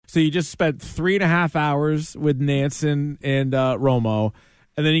So you just spent 3.5 hours with Nance and Romo,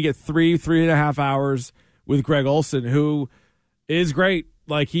 and then you get 3.5 hours with Greg Olsen, who is great.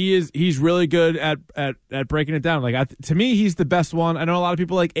 Like he's really good at breaking it down. Like to me, he's the best one. I know a lot of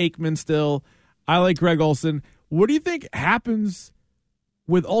people like Aikman still. I like Greg Olsen. What do you think happens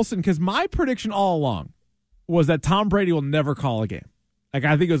with Olsen? Because my prediction all along was that Tom Brady will never call a game. Like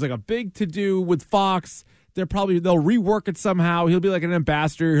I think it was like a big to-do with Fox. They'll rework it somehow. He'll be like an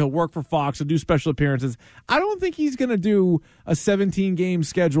ambassador. He'll work for Fox. He'll do special appearances. I don't think he's going to do a 17-game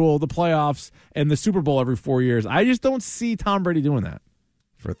schedule, the playoffs, and the Super Bowl every 4 years. I just don't see Tom Brady doing that.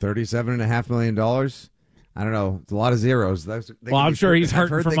 For $37.5 million? I don't know. It's a lot of zeros. I'm sure he's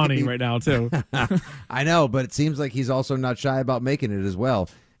hurting for money right now, too. I know, but it seems like he's also not shy about making it as well.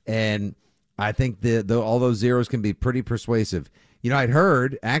 And I think all those zeros can be pretty persuasive. I'd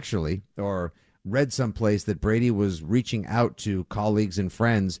heard, actually, or read someplace that Brady was reaching out to colleagues and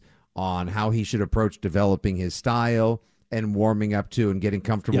friends on how he should approach developing his style and warming up to and getting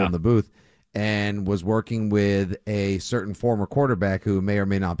comfortable in the booth, and was working with a certain former quarterback who may or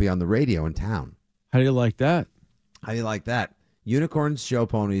may not be on the radio in town. How do you like that? How do you like that? Unicorns, show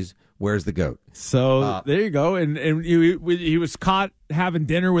ponies, where's the goat? So there you go. And he was caught having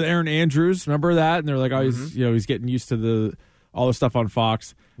dinner with Aaron Andrews. Remember that? And they're like, oh, he's getting used to all the stuff on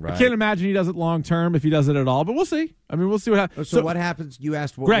Fox. Right. I can't imagine he does it long term if he does it at all, but we'll see. I mean, we'll see what happens. So what happens? You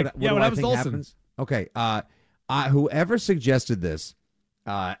asked Greg. What happens to Olsen? Happens? Okay. Whoever suggested this,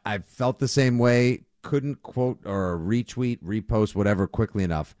 I felt the same way. Couldn't quote or retweet, repost, whatever quickly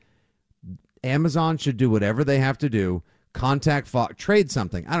enough. Amazon should do whatever they have to do. Contact Fox, trade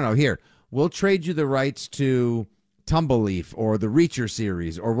something. I don't know. Here, we'll trade you the rights to Tumbleleaf or the Reacher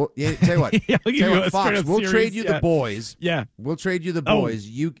series, or tell you what, Fox, we'll trade you the boys. Yeah, we'll trade you the boys.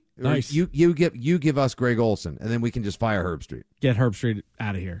 Nice. You give us Greg Olsen, and then we can just fire Herb Street. Get Herb Street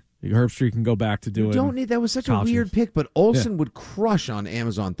out of here. Herb Street can go back to doing. You don't need that. Was such a weird pick, but Olsen would crush on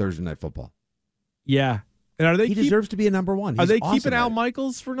Amazon Thursday Night Football. Yeah. And he deserves to be a number one. Are they keeping Al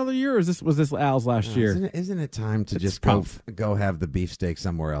Michaels for another year, or was this Al's last year? Isn't it time to just go have the beefsteak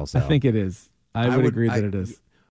somewhere else? I think it is. I would agree that it is.